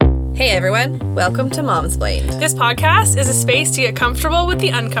Hey everyone, welcome to Momsplained. This podcast is a space to get comfortable with the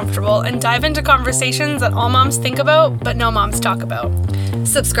uncomfortable and dive into conversations that all moms think about, but no moms talk about.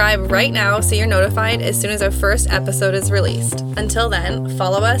 Subscribe right now so you're notified as soon as our first episode is released. Until then,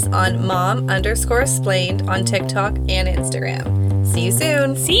 follow us on mom_splained on TikTok and Instagram. See you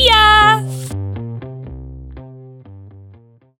soon. See ya!